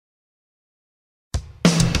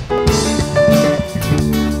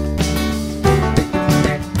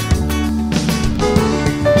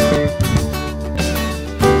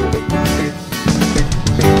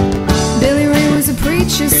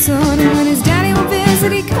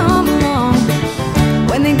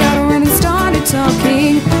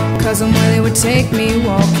cousin Willie would take me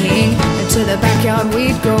walking. Into the backyard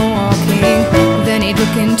we'd go walking. Then he'd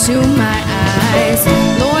look into my eyes.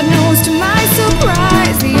 Lord knows to my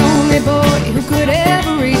surprise, the only boy who could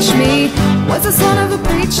ever reach me was the son of a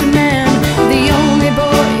preacher man. The only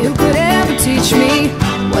boy who could ever teach me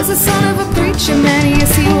was the son of a preacher man.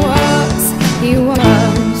 Yes, he was, he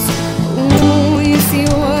was. Ooh, yes, he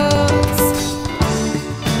was.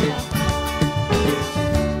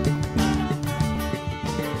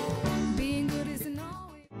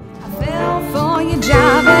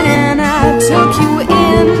 Jiving and I took you in.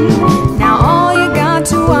 Now all you got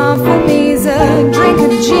to offer me's a drink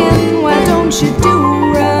of gin. Why don't you do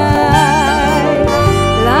right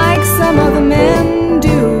like some other men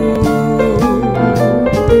do?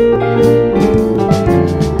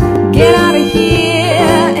 Get out of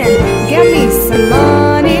here and get me some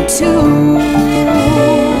money too.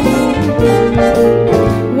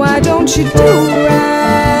 Why don't you do right?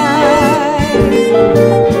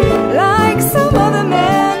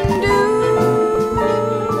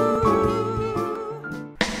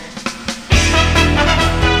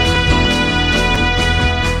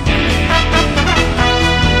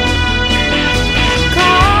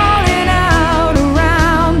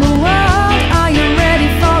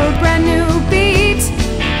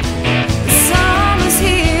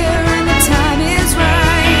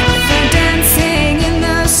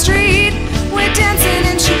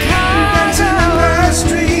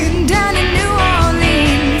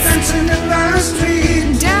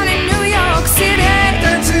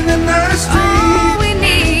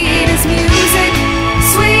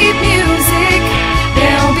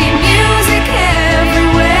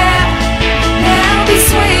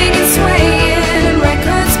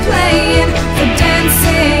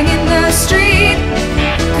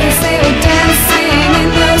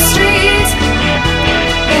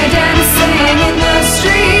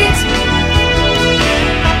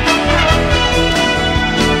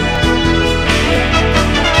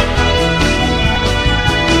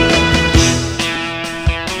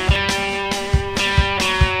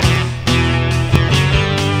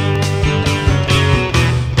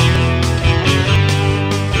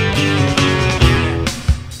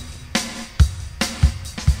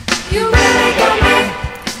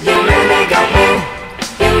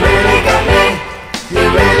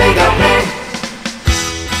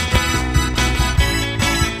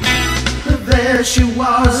 There she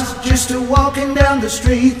was, just a-walking down the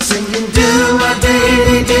street, singing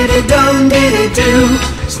do-a-diddy-diddy-dum-diddy-do,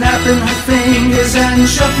 snapping her fingers and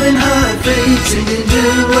shuffling her feet, singing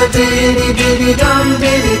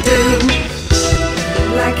do-a-diddy-diddy-dum-diddy-do.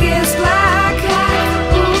 Black is black,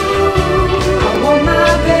 ooh, I want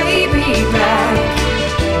my baby back.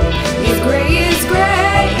 If gray is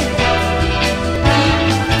gray,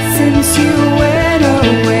 since you went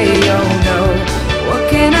away, oh no, what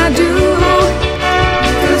can I do?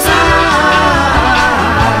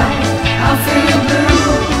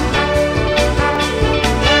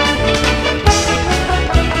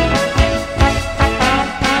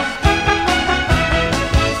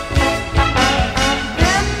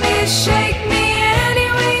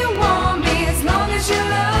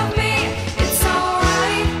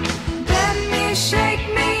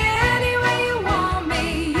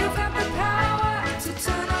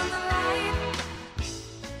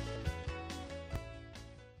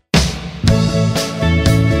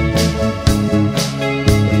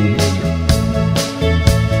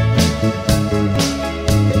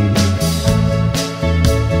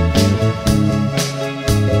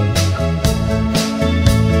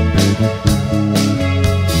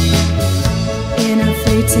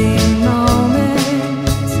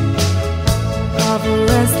 Moment of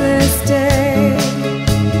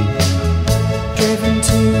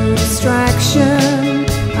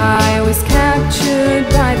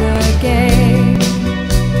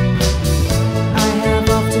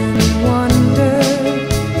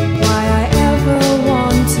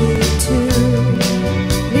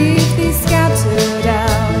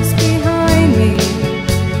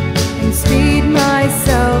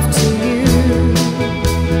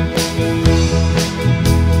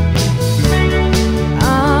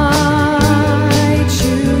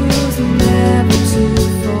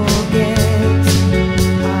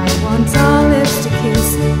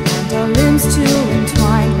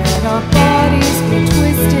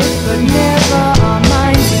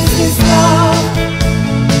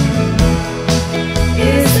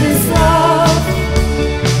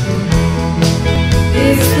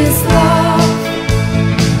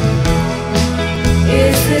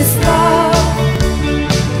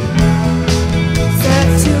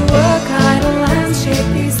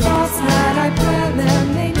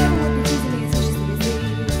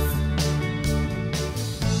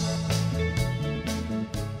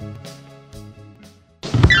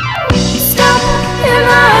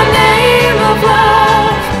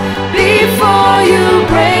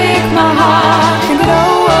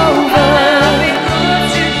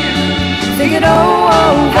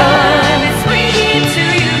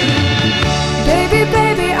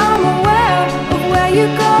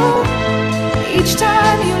Each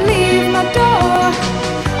time you leave my door,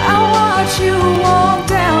 I watch you walk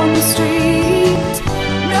down the street,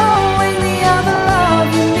 knowing the other love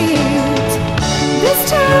you meet. This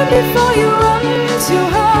time before you run to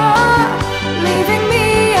her, leaving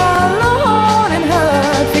me alone and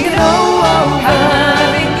hurt. Thinking, oh, oh,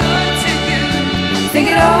 I've been good to you.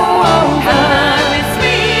 thinking, oh, oh, I've been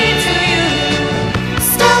sweet to you.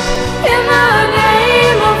 stop in the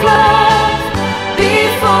name of love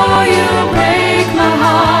before you break my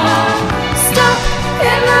heart. Stop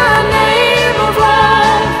in the name of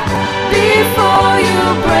love before you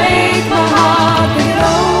break my heart. Thinking,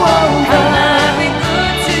 oh, oh, I've been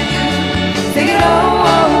good to you. thinking,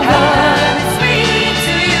 oh, oh, I've been sweet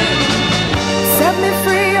to you. set me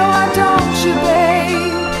free, oh, why don't you,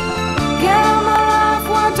 babe? Get out my life,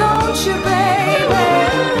 why don't you, baby?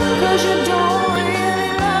 'Cause you don't really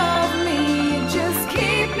love me, you just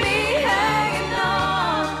keep me hanging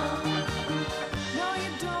on. No,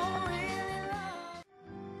 you don't really love me.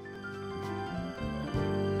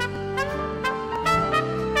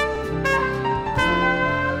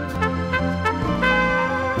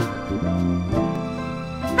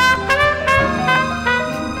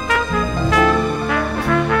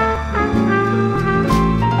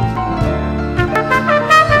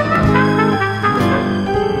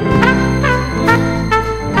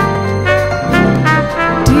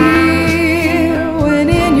 Dear, when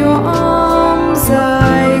in your arms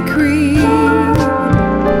I creep,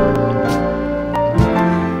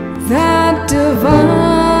 that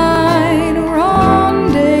divine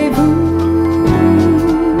rendezvous,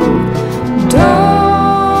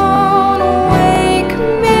 don't wake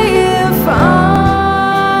me if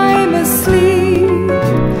I'm asleep.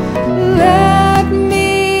 Let me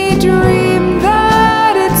dream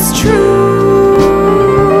that it's true.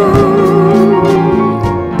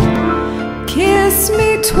 Kiss me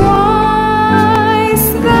twice.